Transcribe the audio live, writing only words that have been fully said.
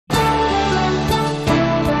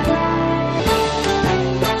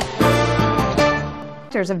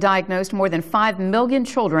Doctors have diagnosed more than 5 million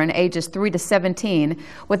children ages 3 to 17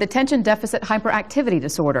 with attention deficit hyperactivity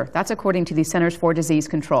disorder. That's according to the Centers for Disease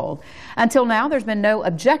Control. Until now, there's been no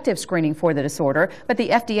objective screening for the disorder, but the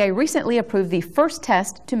FDA recently approved the first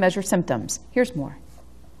test to measure symptoms. Here's more.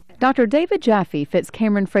 Dr. David Jaffe fits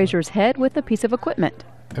Cameron Fraser's head with a piece of equipment.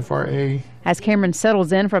 FRA. As Cameron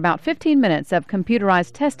settles in for about 15 minutes of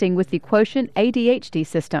computerized testing with the Quotient ADHD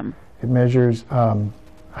system. It measures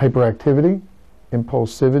hyperactivity,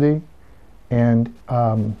 impulsivity, and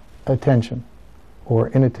attention or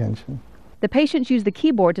inattention. The patients use the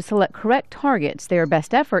keyboard to select correct targets. Their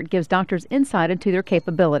best effort gives doctors insight into their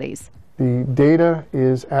capabilities. The data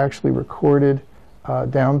is actually recorded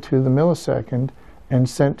down to the millisecond and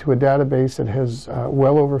sent to a database that has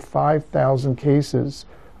well over 5,000 cases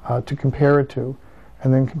to compare it to.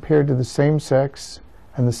 And then compared to the same sex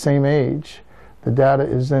and the same age, the data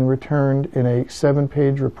is then returned in a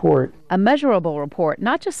 7-page report. A measurable report,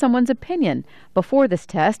 not just someone's opinion. Before this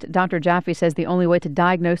test, Dr. Jaffe says the only way to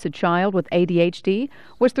diagnose a child with ADHD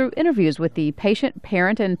was through interviews with the patient,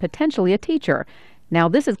 parent, and potentially a teacher. Now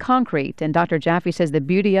this is concrete, and Dr. Jaffe says the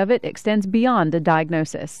beauty of it extends beyond a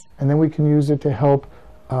diagnosis. And then we can use it to help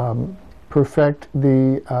perfect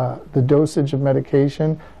the dosage of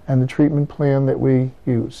medication and the treatment plan that we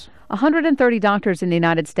use. 130 doctors in the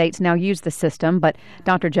United States now use the system, but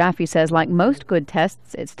Dr. Jaffe says, like most good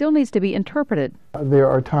tests, it still needs to be interpreted. There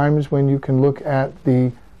are times when you can look at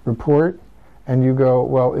the report and you go,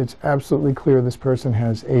 well, it's absolutely clear this person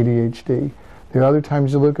has ADHD. There are other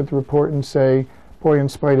times you look at the report and say, boy, in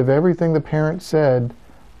spite of everything the parent said,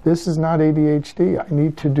 this is not ADHD. I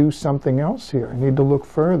need to do something else here. I need to look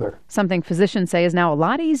further. Something physicians say is now a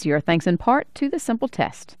lot easier thanks in part to the simple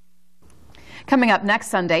test. Coming up next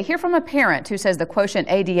Sunday, hear from a parent who says the Quotient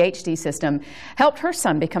ADHD system helped her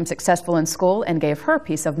son become successful in school and gave her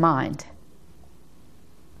peace of mind.